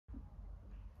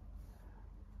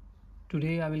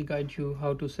Today I will guide you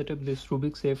how to set up this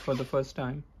Rubik safe for the first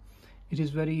time. It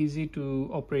is very easy to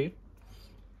operate.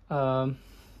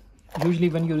 Usually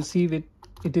when you receive it,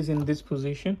 it is in this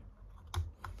position.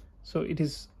 So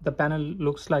the panel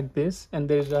looks like this, and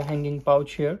there is a hanging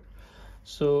pouch here.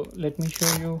 So let me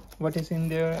show you what is in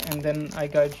there, and then I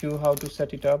guide you how to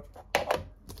set it up.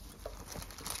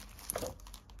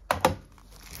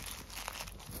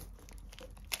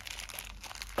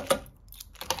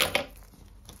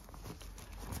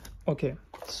 Okay,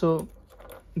 so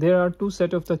there are two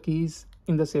sets of the keys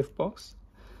in the safe box.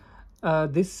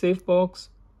 This safe box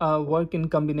work in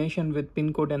combination with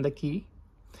pin code and the key,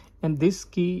 and this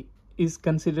key is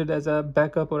considered as a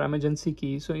backup or emergency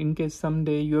key. So in case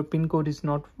someday your pin code is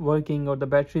not working or the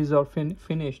batteries are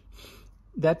finished,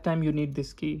 that time you need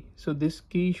this key. So this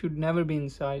key should never be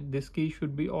inside. This key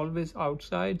should be always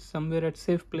outside, somewhere at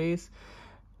safe place,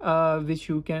 which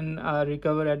you can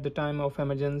recover at the time of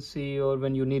emergency or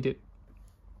when you need it.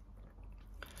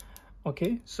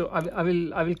 Okay, so I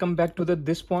will come back to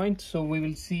this point. So we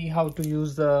will see how to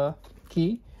use the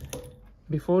key.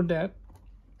 Before that,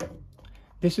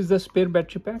 this is the spare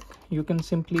battery pack. You can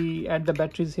simply add the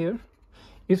batteries here.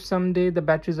 If someday the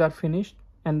batteries are finished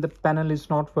and the panel is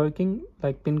not working,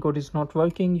 like pin code is not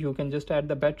working, you can just add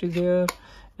the batteries here,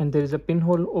 and there is a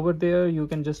pinhole over there. You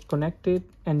can just connect it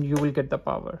and you will get the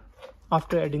power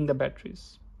after adding the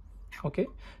batteries. Okay,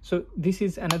 so this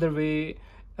is another way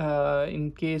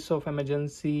in case of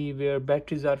emergency where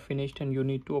batteries are finished and you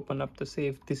need to open up the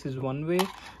safe. This is one way.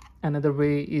 Another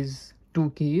way is two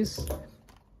keys.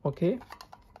 Okay,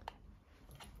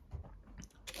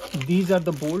 these are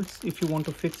the bolts. If you want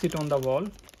to fix it on the wall,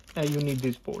 you need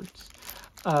these bolts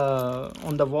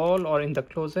on the wall or in the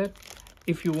closet.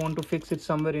 If you want to fix it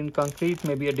somewhere in concrete,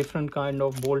 maybe a different kind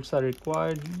of bolts are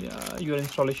required. Your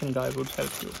installation guy would help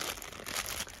you.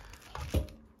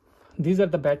 These are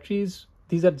the batteries.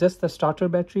 These are just the starter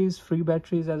batteries, free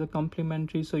batteries as a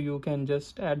complimentary, so you can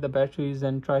just add the batteries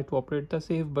and try to operate the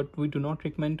safe. But we do not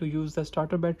recommend to use the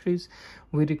starter batteries.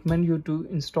 We recommend you to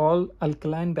install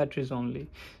alkaline batteries only.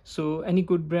 So any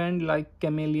good brand like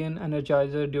Chameleon,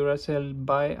 Energizer, Duracell,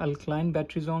 buy alkaline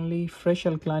batteries only, fresh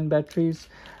alkaline batteries,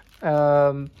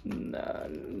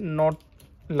 not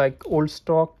like old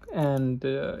stock, and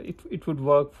it would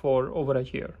work for over a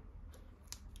year.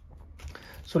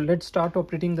 So let's start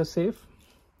operating the safe.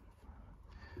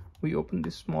 We open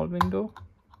this small window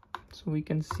so we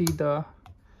can see the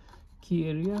key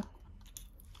area.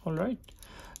 All right,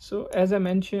 so as I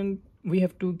mentioned, we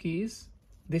have two keys.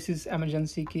 This is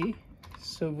emergency key,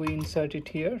 so we insert it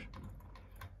here,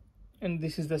 and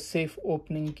this is the safe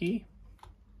opening key.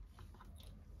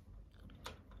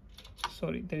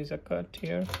 Sorry, there is a cut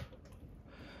here.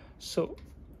 So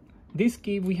this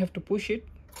key we have to push it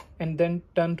and then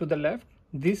turn to the left.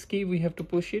 This key we have to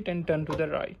push it and turn to the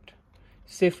right.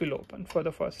 Safe will open for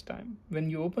the first time. When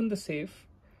you open the safe,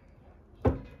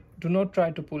 do not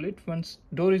try to pull it. Once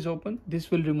door is open,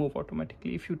 this will remove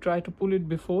automatically. If you try to pull it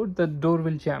before, the door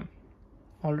will jam.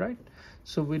 All right,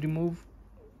 so we remove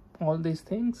all these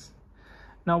things.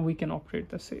 Now we can operate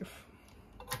the safe.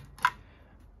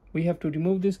 We have to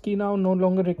remove this key now, no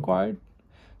longer required.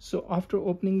 So after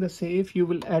opening the safe, you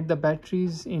will add the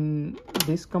batteries in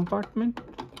this compartment.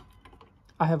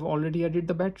 I have already added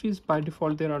the batteries. By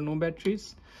default, there are no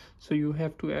batteries, so you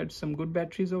have to add some good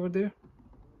batteries over there.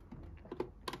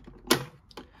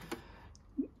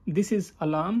 This is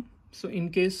alarm. So in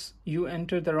case you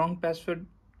enter the wrong password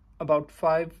about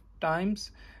 5 times,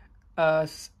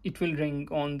 it will ring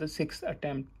on the 6th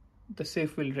attempt. The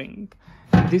safe will ring.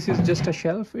 This is just a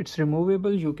shelf. It's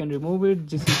removable. You can remove it.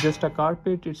 This is just a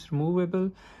carpet. It's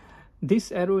removable.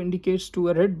 This arrow indicates to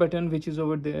a red button which is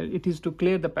over there. It is to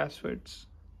clear the passwords.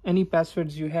 Any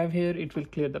passwords you have here, it will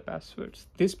clear the passwords.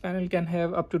 This panel can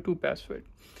have up to 2 passwords.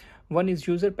 One is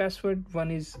user password,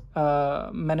 one is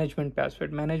management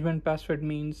password. Management password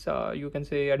means you can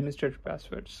say administrator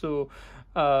password. So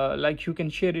like you can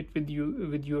share it with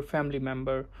your family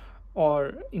member,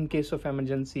 or in case of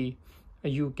emergency,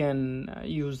 you can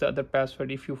use the other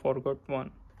password if you forgot one.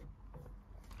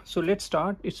 So let's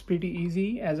start. It's pretty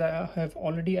easy. As I have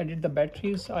already added the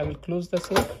batteries, I will close the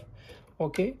safe.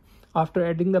 Okay, after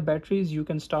adding the batteries, you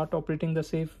can start operating the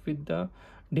safe with the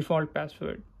default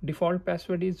password. Default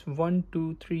password is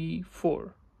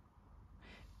 1234,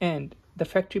 and the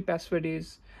factory password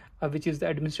is which is the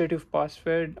administrative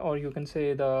password, or you can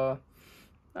say the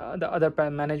other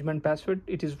management password.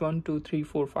 It is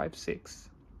 123456.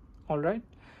 All right,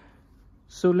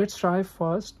 so let's try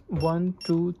first.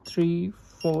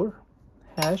 1234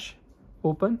 hash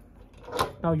open.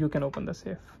 Now you can open the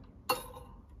safe.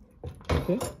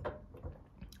 Okay,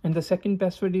 And the second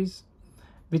password is,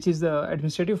 which is the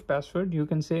administrative password, you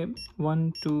can say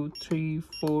 1 2 3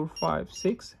 4 5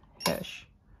 6 hash.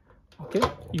 Okay,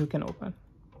 you can open.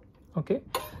 Okay,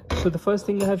 so the first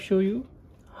thing I have shown you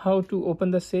how to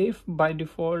open the safe by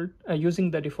default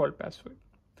using the default password.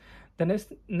 The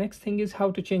next thing is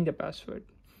how to change the password.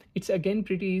 It's again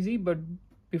pretty easy, but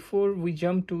before we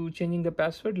jump to changing the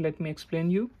password, let me explain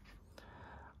you.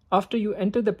 After you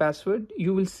enter the password,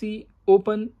 you will see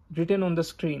open written on the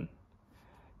screen.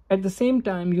 At the same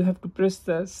time, you have to press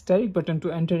the static button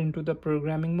to enter into the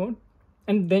programming mode,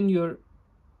 and then you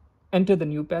enter the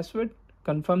new password,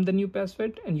 confirm the new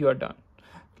password, and you are done.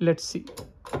 Let's see.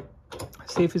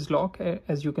 Safe is locked,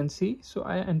 as you can see. So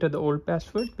I enter the old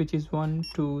password, which is 1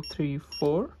 2 3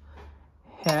 4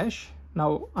 hash.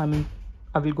 Now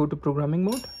I will go to programming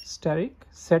mode. Static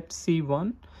set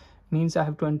C1 means I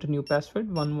have to enter new password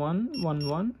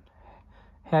 1111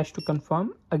 hash to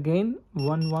confirm. Again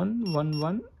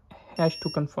 1111 hash to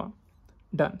confirm.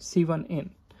 Done. C1 in.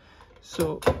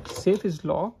 So safe is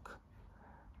lock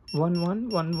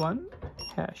 1111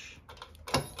 hash.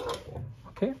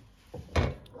 Okay.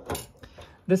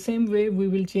 The same way we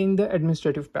will change the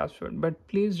administrative password, but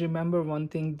please remember one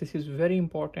thing, this is very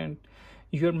important.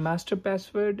 Your master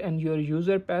password and your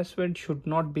user password should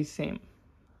not be same,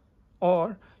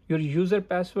 or your user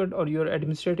password or your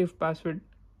administrative password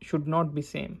should not be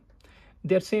same.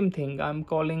 They're same thing. I'm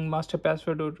calling master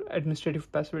password or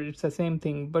administrative password, it's the same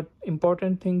thing, but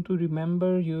important thing to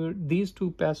remember, these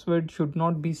two passwords should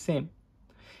not be same.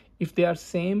 If they are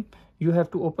same, you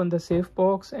have to open the safe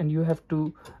box and you have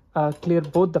to clear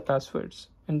both the passwords,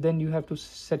 and then you have to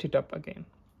set it up again.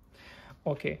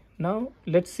 Okay, now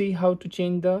let's see how to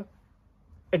change the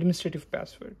administrative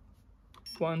password.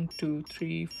 1 2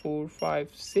 3 4 5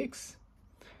 6.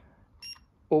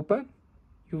 Open.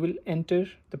 You will enter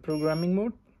the programming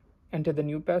mode, enter the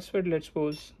new password. Let's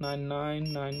suppose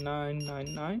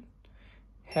 999999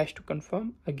 hash to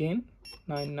confirm. Again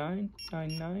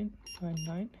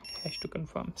 999999 hash to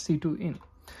confirm. C2 in.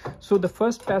 So the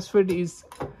first password is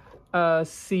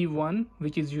C1,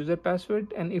 which is user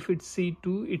password, and if it's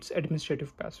C2, it's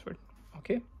administrative password.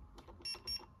 Okay,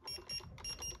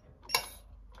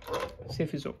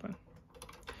 safe is open.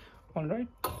 All right,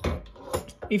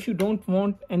 if you don't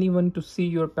want anyone to see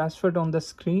your password on the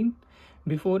screen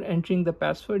before entering the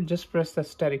password, just press the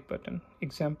static button.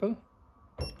 Example,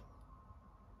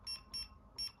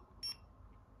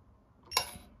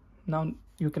 now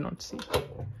you cannot see.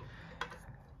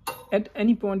 At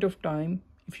any point of time,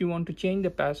 if you want to change the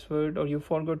password or you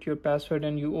forgot your password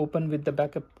and you open with the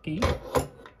backup key,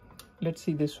 let's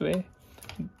see this way,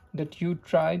 that you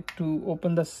try to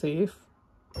open the safe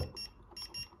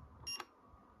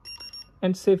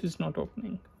and safe is not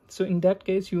opening. So in that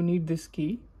case, you need this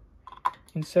key.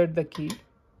 Insert the key,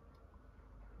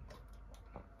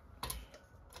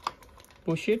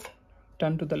 push it,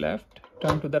 turn to the left,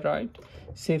 turn to the right,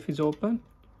 safe is open.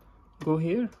 Go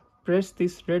here, press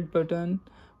this red button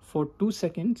for 2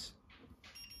 seconds.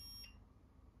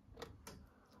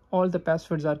 All the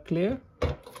passwords are clear.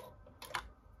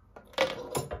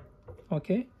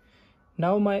 Okay,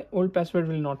 now my old password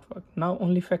will not work. Now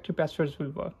only factory passwords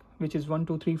will work, which is 1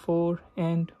 2 3 4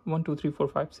 and 1 2 3 4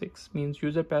 5 6, means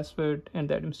user password and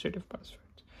the administrative password.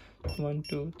 1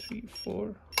 2 3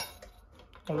 4.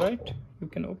 All right, you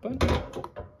can open.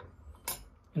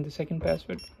 And the second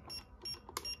password.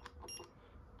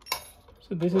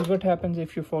 So this is what happens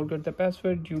if you forget the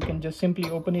password. You can just simply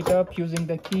open it up using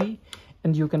the key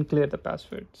and you can clear the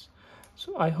passwords.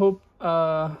 So I hope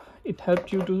it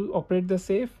helped you to operate the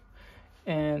safe,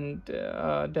 and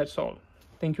that's all.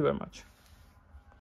 Thank you very much.